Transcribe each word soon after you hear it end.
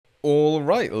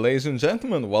Alright, ladies and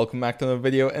gentlemen, welcome back to another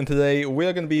video, and today we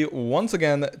are going to be once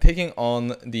again taking on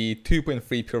the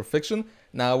 2.3 Pure Fiction.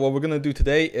 Now what we're going to do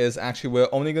today is actually we're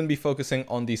only going to be focusing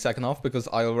on the second half because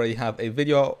I already have a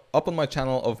video up on my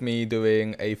channel of me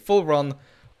doing a full run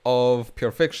of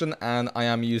Pure Fiction, and I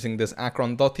am using this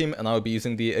Akron.team, and I'll be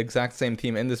using the exact same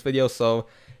team in this video. So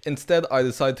instead I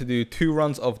decided to do 2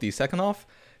 runs of the second half.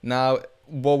 Now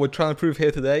what we're trying to prove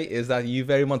here today is that you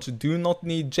very much do not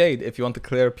need Jade if you want to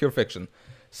clear Pure Fiction.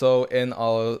 So in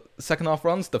our second half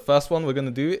runs, the first one we're going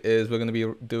to do is we're going to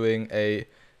be doing a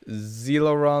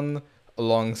Seele run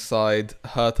alongside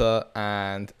herta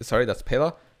and, sorry, that's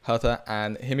Pela, herta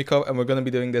and himeko, and we're going to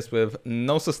be doing this with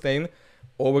no sustain.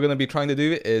 All we're going to be trying to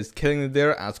do is killing the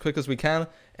deer as quick as we can,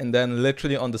 and then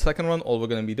literally on the second run, all we're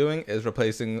going to be doing is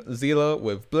replacing Seele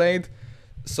with Blade.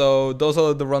 So those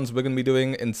are the runs we're going to be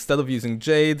doing instead of using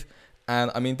Jade.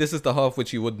 And I mean, this is the half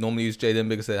which you would normally use Jade in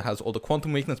because it has all the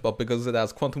quantum weakness, but because it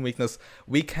has quantum weakness,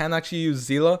 we can actually use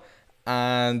Seele,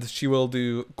 and she will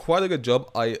do quite a good job,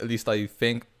 at least I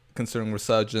think, considering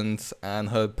Resurgence and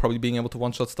her probably being able to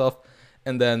one-shot stuff.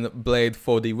 And then Blade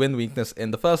for the wind weakness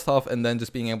in the first half, and then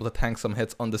just being able to tank some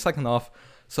hits on the second half,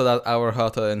 so that our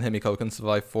herta and himeko can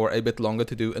survive for a bit longer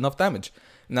to do enough damage.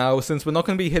 Now, since we're not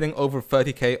going to be hitting over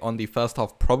 30k on the first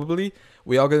half probably,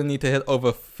 we are going to need to hit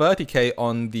over 30k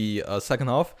on the second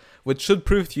half, which should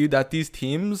prove to you that these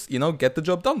teams, you know, get the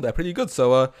job done. They're pretty good.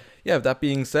 So, yeah, with that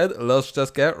being said, let's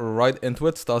just get right into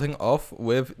it, starting off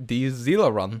with the Seele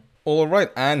run.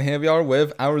 Alright, and here we are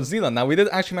with our Seele. Now, we did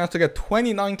actually manage to get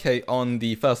 29k on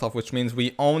the first half, which means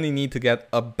we only need to get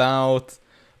about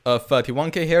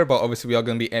 31k here, but obviously we are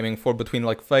going to be aiming for between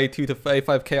like 32 to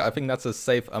 35k. I think that's a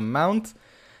safe amount.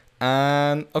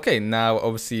 And okay, now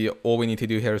obviously all we need to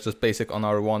do here is just basic on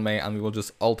our ruan, and we will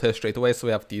just ult here straight away, so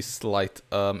we have the slight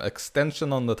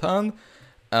extension on the turn.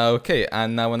 Okay,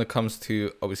 and now when it comes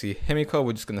to obviously himeko,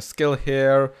 we're just going to skill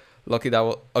here. Lucky that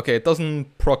will... Okay, it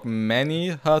doesn't proc many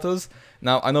hertas.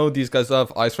 Now, I know these guys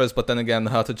have Ice Res, but then again,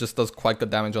 herta just does quite good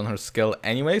damage on her skill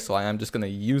anyway, so I am just going to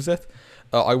use it.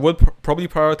 I would probably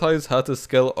prioritize herta's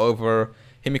skill over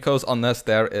himeko's unless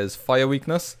there is fire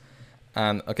weakness.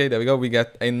 And okay, there we go. We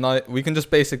get a we can just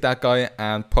basic that guy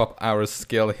and pop our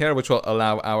skill here, which will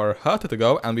allow our herta to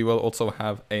go, and we will also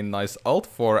have a nice ult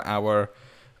for our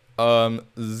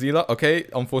Seele. Okay,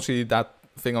 unfortunately that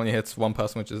thing only hits one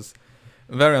person, which is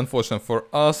very unfortunate for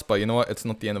us, but you know what, it's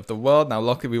not the end of the world. Now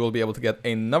luckily we will be able to get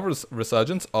another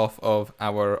resurgence off of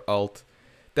our ult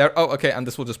there. Oh, okay, and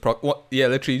this will just proc. What? Yeah,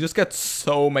 literally you just get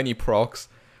so many procs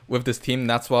with this team.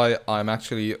 That's why I'm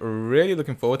actually really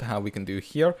looking forward to how we can do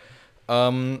here.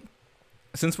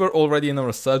 Since we're already in a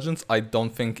resurgence, I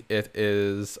don't think it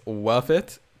is worth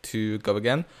it to go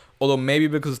again. Although maybe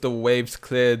because the waves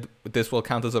cleared, this will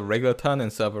count as a regular turn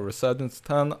instead of a resurgence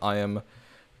turn. I am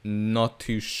not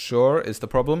too sure is the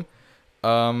problem.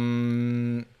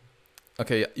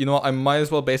 Okay, you know what, I might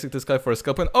as well basic this guy for a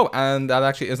skill point. Oh, and that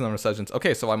actually isn't a resurgence.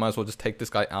 Okay, so I might as well just take this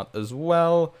guy out as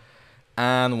well.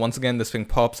 And once again, this thing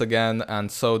pops again, and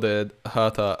so did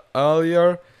herta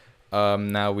earlier.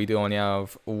 Now we do only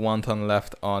have 1 turn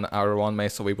left on our ruan,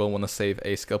 so we will want to save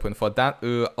a skill point for that.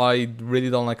 I really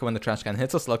don't like it when the trash can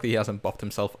hits us. Luckily he hasn't buffed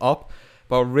himself up.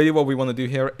 But really what we want to do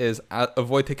here is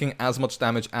avoid taking as much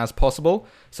damage as possible,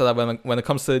 so that when it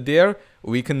comes to the deer,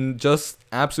 we can just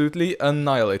absolutely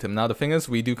annihilate him. Now the thing is,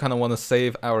 we do kind of want to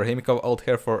save our himeko ult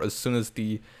here for as soon as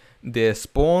the deer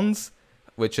spawns,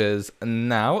 which is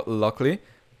now, luckily.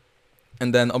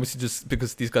 And then obviously just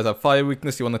because these guys have fire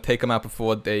weakness, you want to take them out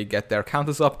before they get their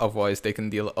counters up, otherwise they can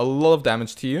deal a lot of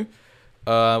damage to you.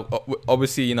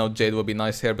 Obviously, you know, Jade will be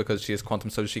nice here because she is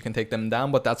quantum, so she can take them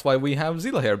down, but that's why we have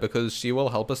Seele here, because she will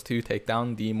help us to take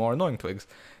down the more annoying twigs.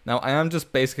 Now I am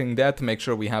just basicing that to make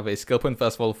sure we have a skill point,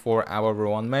 first of all, for our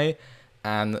ruan,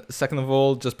 and second of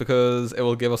all, just because it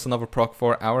will give us another proc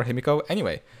for our himeko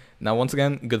anyway. Now once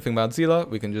again, good thing about Seele,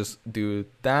 we can just do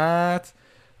that.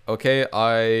 Okay,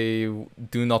 I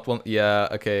do not want... Yeah,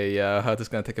 okay, yeah, herta's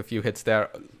gonna take a few hits there.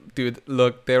 Dude,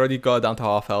 look, they already got down to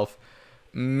half health.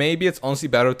 Maybe it's honestly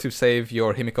better to save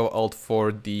your himeko ult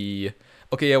for the...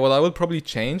 Okay, yeah, what I would probably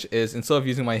change is, instead of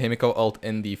using my himeko ult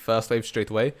in the first wave straight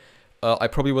away, I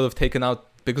probably would have taken out...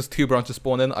 Because 2 branches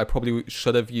spawned in, I probably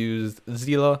should have used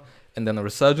Seele and then a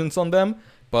resurgence on them.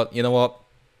 But you know what?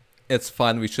 It's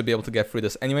fine, we should be able to get through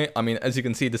this anyway. I mean, as you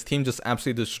can see, this team just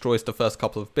absolutely destroys the first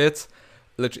couple of bits.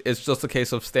 It's just a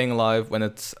case of staying alive when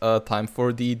it's time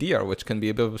for the deer, which can be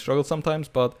a bit of a struggle sometimes,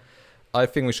 but I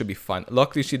think we should be fine.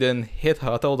 Luckily, she didn't hit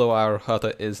herta, although our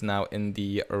herta is now in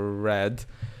the red.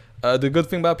 The good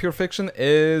thing about Pure Fiction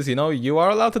is, you know, you are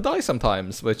allowed to die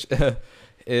sometimes, which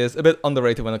is a bit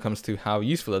underrated when it comes to how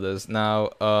useful it is. Now,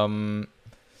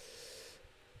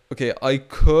 okay, I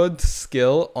could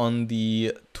skill on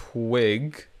the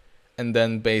twig and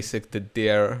then basic the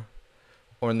deer,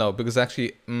 or no, because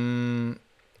actually,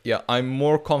 yeah, I'm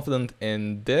more confident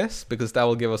in this because that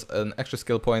will give us an extra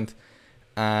skill point,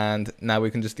 and now we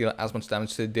can just deal as much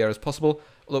damage to the deer as possible.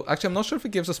 Although, actually, I'm not sure if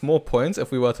it gives us more points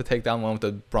if we were to take down one of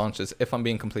the branches, if I'm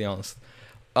being completely honest.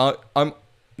 I'm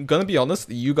gonna be honest,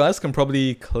 you guys can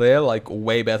probably clear like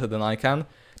way better than I can,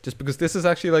 just because this is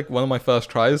actually like one of my first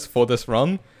tries for this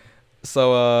run.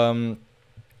 So,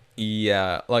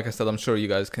 yeah, like I said, I'm sure you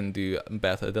guys can do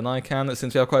better than I can.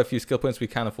 Since we have quite a few skill points, we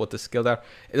can afford to skill there.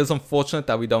 It is unfortunate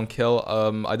that we don't kill.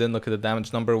 I didn't look at the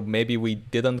damage number. Maybe we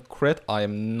didn't crit. I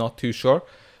am not too sure.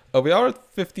 We are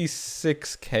at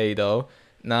 56k though.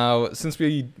 Now, since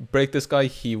we break this guy,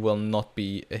 he will not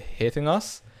be hitting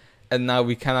us. And now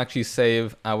we can actually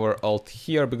save our ult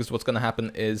here, because what's going to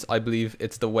happen is, I believe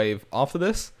it's the wave after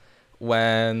this,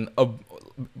 when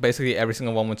basically every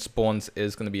single one which spawns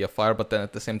is going to be a fire, but then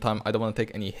at the same time I don't want to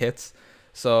take any hits.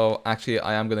 So actually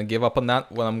I am going to give up on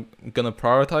that. What I'm going to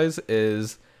prioritize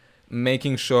is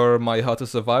making sure my herta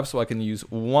survives, so I can use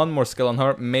one more skill on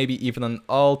her, maybe even an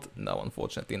ult. No,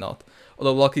 unfortunately not.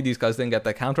 Although luckily these guys didn't get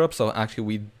their counter up, so actually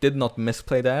we did not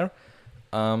misplay there.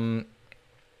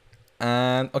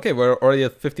 And okay, we're already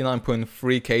at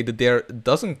 59.3k. The deer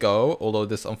doesn't go, although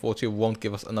this unfortunately won't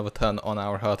give us another turn on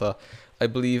our herta. I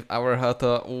believe our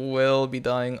herta will be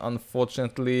dying,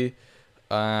 unfortunately.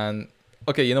 And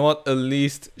okay, you know what? At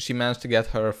least she managed to get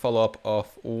her follow-up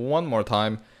off one more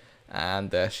time. And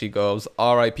there she goes.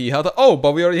 RIP herta. Oh,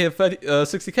 but we already hit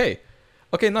 60k.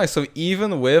 Okay, nice. So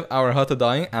even with our herta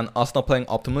dying and us not playing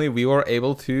optimally, we were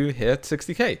able to hit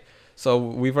 60k. So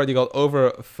we've already got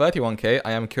over 31k.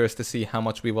 I am curious to see how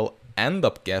much we will end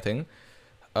up getting.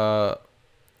 I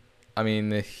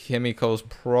mean, Himeko's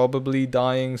probably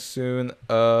dying soon.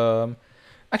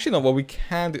 Actually, no, what we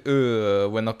can do...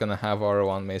 we're not going to have our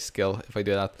ruan mace skill if I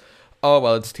do that. Oh,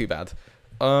 well, it's too bad.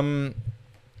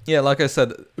 Yeah, like I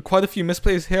said, quite a few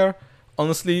misplays here.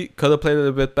 Honestly, could have played it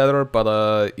a bit better,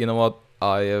 but you know what?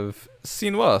 I have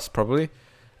seen worse, probably.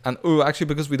 And, ooh, actually,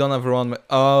 because we don't have ruan...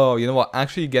 Oh, you know what?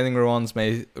 Actually, getting ruan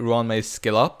mace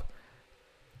skill up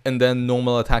and then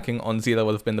normal attacking on Seele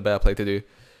would have been the better play to do.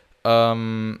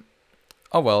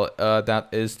 Oh, well, that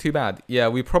is too bad. Yeah,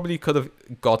 we probably could have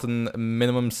gotten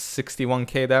minimum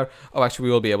 61k there. Oh, actually,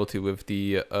 we will be able to with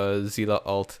the Seele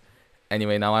ult.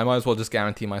 Anyway, now I might as well just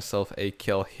guarantee myself a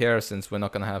kill here, since we're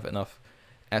not going to have enough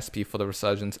SP for the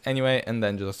resurgence anyway. And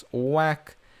then just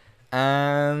whack.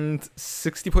 And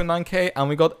 60.9k, and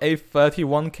we got a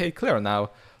 31k clear. Now,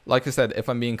 like I said, if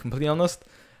I'm being completely honest,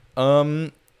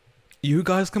 you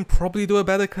guys can probably do a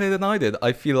better clear than I did.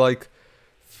 I feel like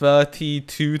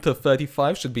 32 to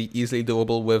 35 should be easily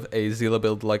doable with a Seele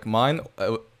build like mine.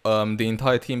 The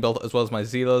entire team build, as well as my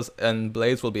Seeles and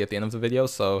blades, will be at the end of the video.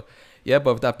 So yeah,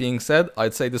 but with that being said,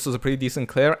 I'd say this was a pretty decent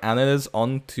clear, and it is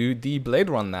on to the blade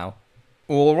run now.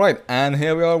 Alright, and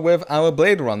here we are with our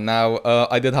blade run. Now,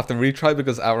 I did have to retry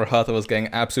because our herta was getting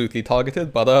absolutely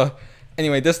targeted, but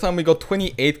anyway, this time we got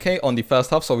 28k on the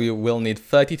first half, so we will need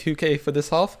 32k for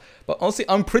this half. But honestly,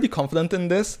 I'm pretty confident in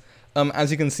this.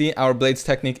 As you can see, our blades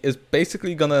technique is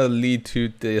basically gonna lead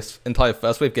to this entire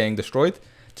first wave getting destroyed,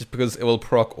 just because it will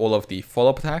proc all of the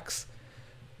follow-up attacks.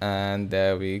 And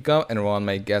there we go, and ruan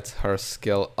may get her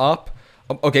skill up.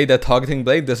 Okay, they're targeting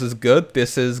blade. This is good.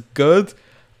 This is good.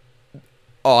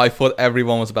 Oh, I thought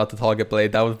everyone was about to target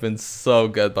blade. That would have been so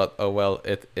good, but oh well,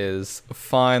 it is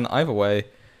fine. Either way,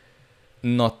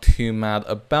 not too mad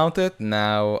about it.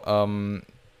 Now,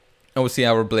 obviously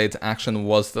our blade's action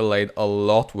was delayed a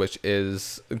lot, which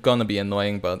is gonna be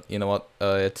annoying, but you know what?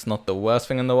 It's not the worst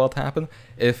thing in the world to happen.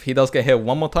 If he does get hit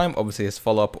one more time, obviously his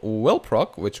follow-up will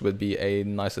proc, which would be a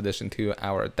nice addition to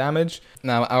our damage.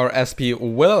 Now, our SP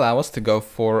will allow us to go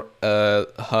for a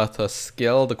herta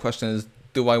skill. The question is,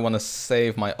 do I want to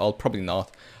save my ult? Probably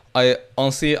not.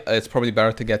 Honestly, it's probably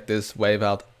better to get this wave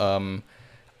out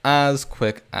as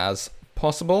quick as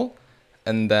possible.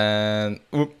 And then,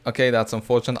 okay, that's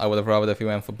unfortunate. I would have rather if he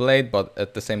went for blade, but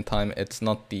at the same time, it's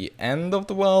not the end of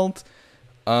the world.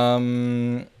 I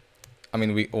mean,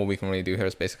 all we can really do here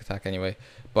is basic attack anyway.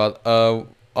 But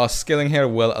our skilling here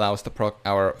will allow us to proc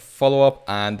our follow-up,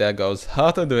 and there goes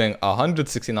herta doing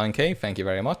 169k. Thank you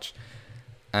very much.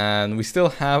 And we still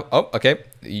have... Oh, okay.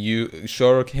 You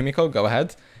sure, Himeko? Go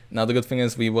ahead. Now the good thing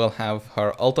is we will have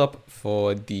her ult up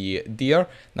for the deer.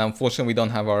 Now unfortunately we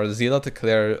don't have our Seele to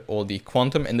clear all the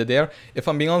quantum in the deer. If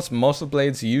I'm being honest, most of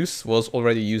Blade's use was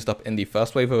already used up in the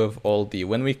first wave with all the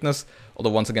wind weakness.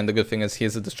 Although once again the good thing is he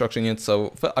is a destruction unit,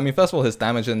 so I mean first of all his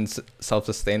damage and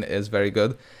self-sustain is very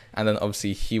good. And then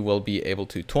obviously he will be able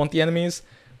to taunt the enemies,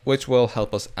 which will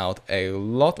help us out a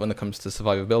lot when it comes to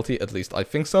survivability, at least I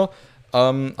think so.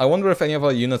 I wonder if any of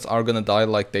our units are gonna die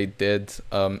like they did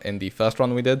in the first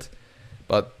run we did.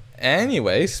 But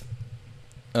anyways,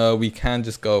 we can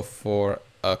just go for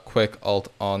a quick ult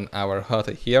on our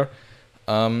herta here.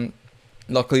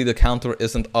 Luckily the counter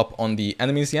isn't up on the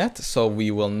enemies yet, so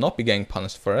we will not be getting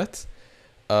punished for it.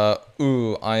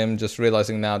 Ooh, I am just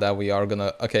realizing now that we are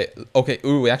gonna... Okay,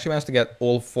 ooh, we actually managed to get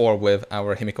all 4 with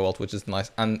our himeko ult, which is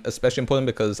nice. And especially important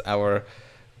because our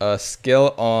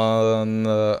skill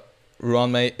on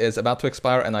ruan is about to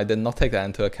expire, and I did not take that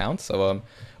into account. So,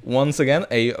 once again,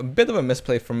 a bit of a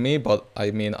misplay from me, but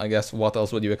I mean, I guess what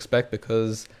else would you expect?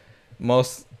 Because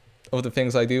most of the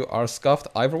things I do are scuffed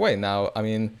either way. Now, I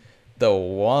mean, the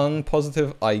one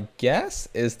positive, I guess,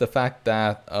 is the fact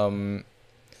that...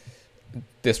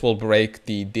 this will break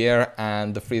the deer,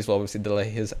 and the freeze will obviously delay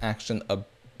his action a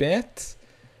bit.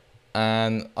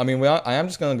 And I mean, I am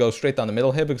just going to go straight down the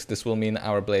middle here because this will mean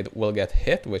our blade will get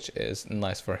hit, which is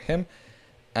nice for him.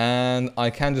 And I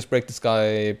can just break this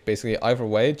guy basically either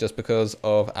way just because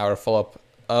of our follow-up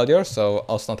earlier. So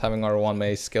us not having our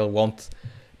one-way skill won't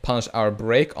punish our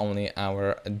break, only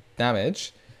our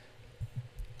damage.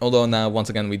 Although now, once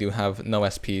again, we do have no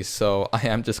SP, so I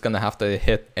am just going to have to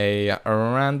hit a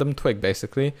random twig,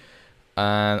 basically.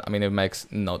 And, I mean, it makes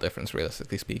no difference,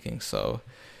 realistically speaking. So,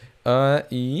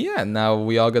 yeah, now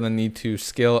we are going to need to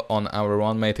skill on our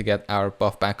ruan to get our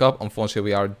buff back up. Unfortunately,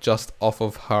 we are just off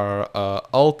of her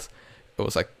ult. It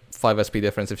was like 5 SP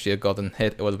difference. If she had gotten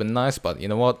hit, it would have been nice, but you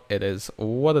know what? It is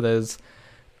what it is.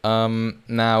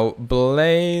 Now,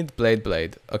 Blade.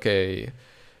 Okay.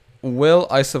 Will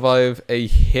I survive a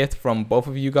hit from both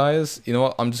of you guys? You know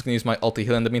what? I'm just going to use my ult to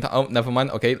heal in the meantime. Oh, never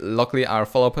mind. Okay, luckily our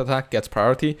follow-up attack gets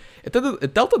priority. It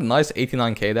dealt a nice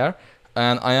 89k there.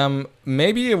 And I am...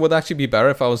 Maybe it would actually be better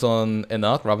if I was on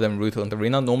Inert rather than Rutilant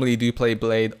Arena. Normally you do play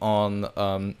Blade on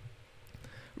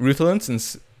Rutilant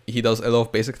since he does a lot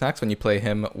of basic attacks when you play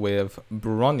him with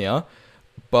Bronya.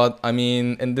 But, I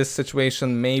mean, in this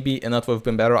situation, maybe Inert would have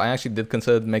been better. I actually did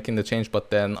consider making the change,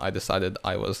 but then I decided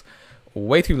I was...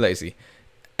 way too lazy.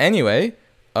 Anyway,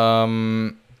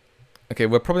 okay,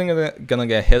 we're probably gonna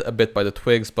get hit a bit by the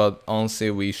twigs, but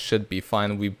honestly, we should be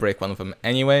fine. We break one of them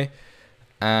anyway.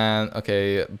 And,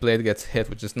 okay, Blade gets hit,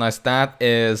 which is nice. That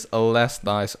is less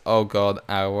nice. Oh god,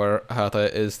 our herta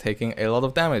is taking a lot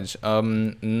of damage.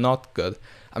 Not good.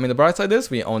 I mean, the bright side is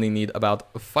we only need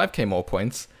about 5k more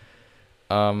points.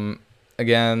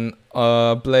 Again,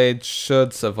 Blade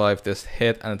should survive this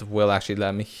hit, and it will actually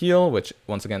let me heal, which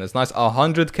once again is nice.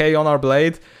 100k on our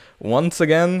Blade. Once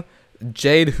again,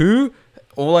 Jade who?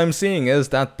 All I'm seeing is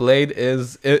that Blade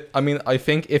is... I mean, I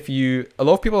think if you... A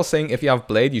lot of people are saying if you have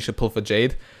Blade, you should pull for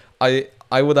Jade.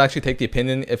 I would actually take the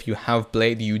opinion if you have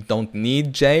Blade, you don't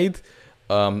need Jade.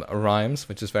 Rhymes,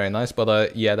 which is very nice.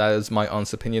 But yeah, that is my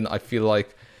honest opinion. I feel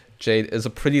like Jade is a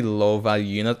pretty low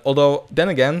value unit. Although, then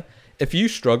again... If you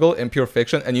struggle in Pure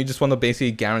Fiction and you just want to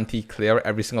basically guarantee clear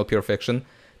every single Pure Fiction,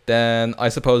 then I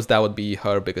suppose that would be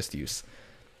her biggest use.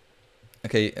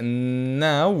 Okay, and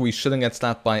now we shouldn't get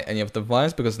slapped by any of the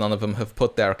vines because none of them have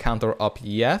put their counter up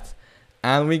yet.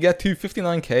 And we get to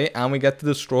 59k and we get to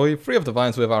destroy 3 of the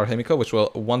vines with our himeko,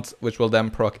 which will then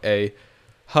proc a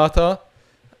herta,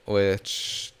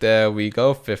 which, there we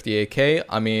go, 58k.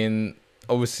 I mean,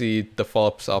 obviously the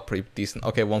follow-ups are pretty decent.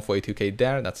 Okay, 142k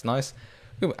there, that's nice.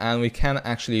 And we can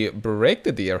actually break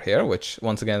the deer here, which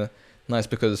once again, nice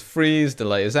because freeze,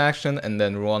 delay his action, and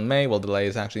then ruan will delay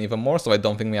his action even more, so I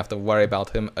don't think we have to worry about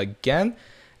him again.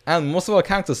 And most of our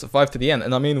characters survive to the end,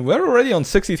 and I mean, we're already on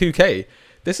 62k.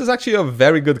 This is actually a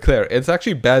very good clear. It's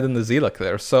actually better than the Seele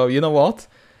clear, so you know what?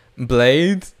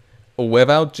 Blade,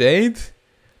 without Jade,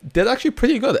 did actually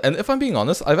pretty good. And if I'm being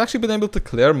honest, I've actually been able to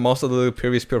clear most of the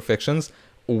previous Pure Fictions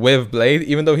with Blade,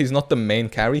 even though he's not the main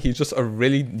carry. He's just a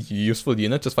really useful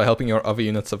unit just by helping your other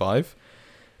units survive.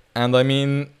 And I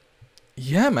mean,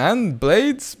 yeah, man,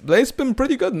 Blade's been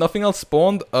pretty good. Nothing else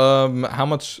spawned. How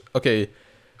much? Okay,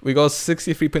 we got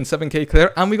 63.7k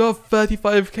clear, and we got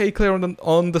 35k clear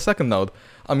on the second node.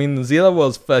 I mean, Seele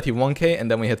was 31k, and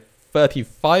then we hit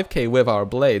 35k with our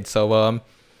Blade. So,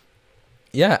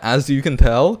 yeah, as you can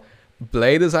tell,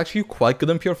 Blade is actually quite good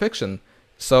in Pure Fiction.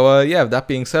 So yeah, that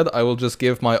being said, I will just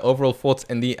give my overall thoughts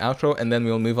in the outro, and then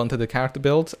we'll move on to the character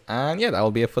builds, and yeah,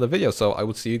 that'll be it for the video, so I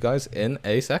will see you guys in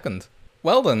a second.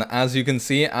 Well then, as you can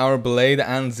see, our Blade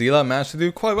and Seele managed to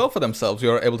do quite well for themselves. We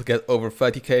were able to get over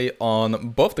 30k on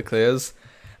both the clears.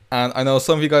 And I know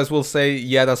some of you guys will say,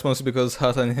 yeah, that's mostly because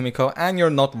Herta and Himeko, and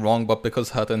you're not wrong, but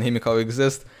because Herta and Himeko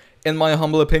exist, in my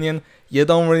humble opinion, you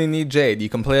don't really need Jade. You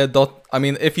can play a dot, I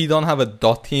mean, if you don't have a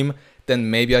dot team,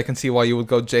 then maybe I can see why you would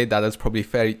go Jade, that is probably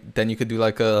fair. Then you could do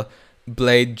like a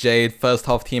Blade, Jade first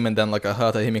half team, and then like a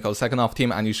Herta, Himeko second half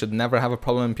team, and you should never have a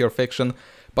problem in Pure Fiction.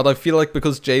 But I feel like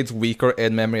because Jade's weaker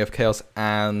in Memory of Chaos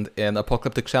and in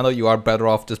Apocalyptic Shadow, you are better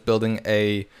off just building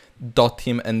a dot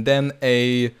team and then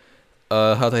a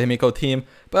Herta Himeko team.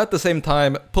 But at the same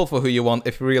time, pull for who you want.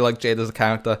 If you really like Jade as a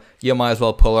character, you might as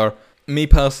well pull her. Me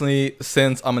personally,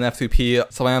 since I'm an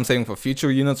F2P, so I am saving for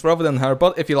future units rather than her.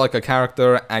 But if you like a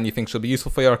character and you think she'll be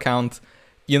useful for your account,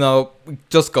 you know,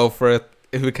 just go for it.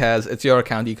 Who cares? It's your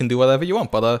account. You can do whatever you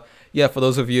want. But yeah, for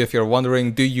those of you, if you're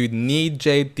wondering, do you need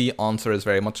Jade? The answer is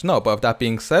very much no. But with that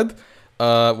being said,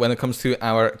 when it comes to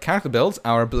our character builds,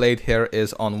 our Blade here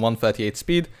is on 138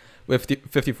 speed with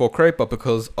 54 crit, but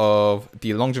because of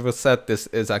the Longevous set, this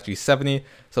is actually 70,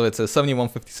 so it's a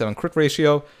 71-57 crit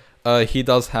ratio. He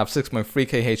does have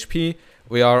 6.3k HP.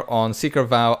 We are on Seeker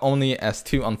Vow only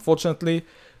S2, unfortunately,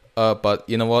 but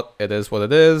you know what, it is what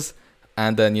it is.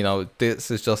 And then, you know,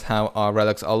 this is just how our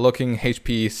relics are looking: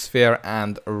 HP, Sphere,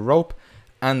 and Rope.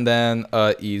 And then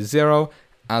E0.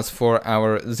 As for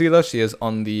our Seele, she is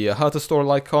on the Herta store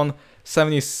Lycon,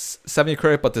 70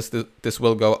 crit, but this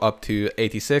will go up to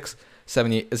 86.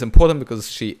 70 is important because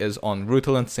she is on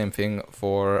Rutilant, same thing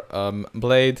for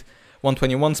Blade.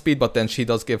 121 speed, but then she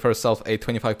does give herself a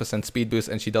 25% speed boost,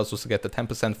 and she does also get the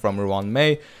 10% from Ruan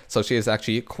May, so she is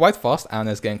actually quite fast and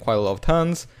is getting quite a lot of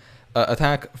turns.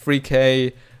 Attack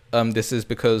 3k, this is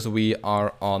because we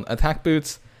are on attack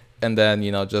boots, and then,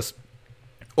 you know, just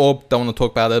don't want to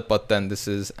talk about it, but then this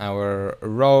is our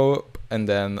rope, and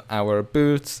then our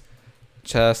boots,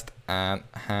 chest, and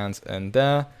hands in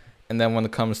there. And then when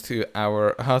it comes to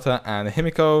our Herta and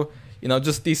Himeko, you know,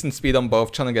 just decent speed on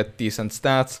both, trying to get decent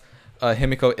stats.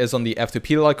 Himeko is on the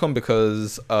F2P icon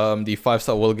because the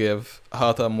 5-star will give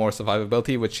Herta more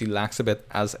survivability, which she lacks a bit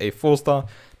as a 4-star,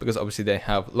 because obviously they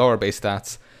have lower base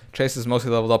stats. Trace is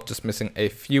mostly leveled up, just missing a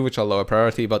few which are lower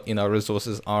priority, but you know,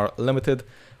 resources are limited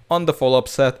on the follow-up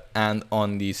set and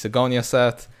on the Sigonia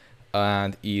set.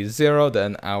 And E0,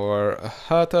 then our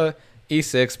Herta,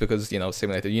 E6, because, you know,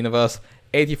 Simulated Universe,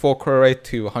 84 crit rate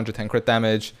to 110 crit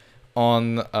damage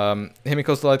on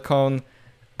Himeko's Light Cone.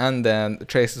 And then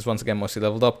Trace is once again mostly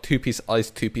leveled up, 2-piece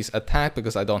ice, 2-piece attack,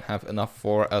 because I don't have enough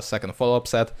for a second follow-up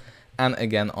set. And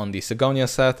again on the Sigonia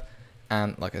set,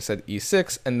 and like I said,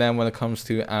 E6. And then when it comes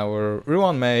to our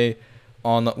Ruan May,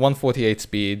 on 148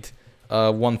 speed,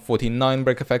 149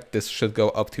 break effect, this should go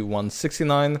up to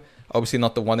 169. Obviously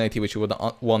not the 180 which you would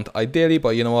want ideally, but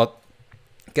you know what?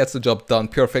 Gets the job done.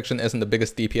 Pure Fiction isn't the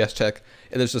biggest DPS check.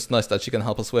 It is just nice that she can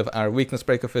help us with our weakness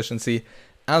break efficiency,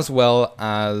 as well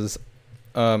as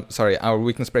our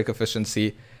weakness break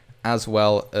efficiency, as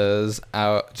well as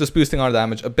our just boosting our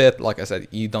damage a bit. Like I said,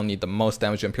 you don't need the most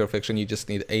damage in Pure Fiction, you just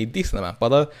need a decent amount.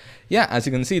 But yeah, as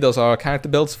you can see, those are our character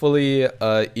builds fully.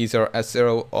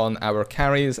 E0S0 on our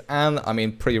carries, and I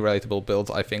mean, pretty relatable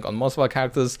builds I think on most of our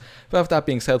characters. But with that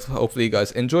being said, hopefully you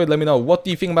guys enjoyed. Let me know, what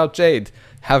do you think about Jade?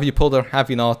 Have you pulled her? Have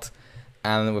you not?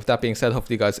 And with that being said,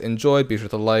 hopefully you guys enjoyed. Be sure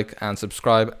to like and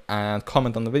subscribe and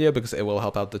comment on the video, because it will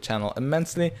help out the channel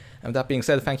immensely. And with that being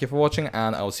said, thank you for watching,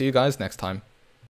 and I will see you guys next time.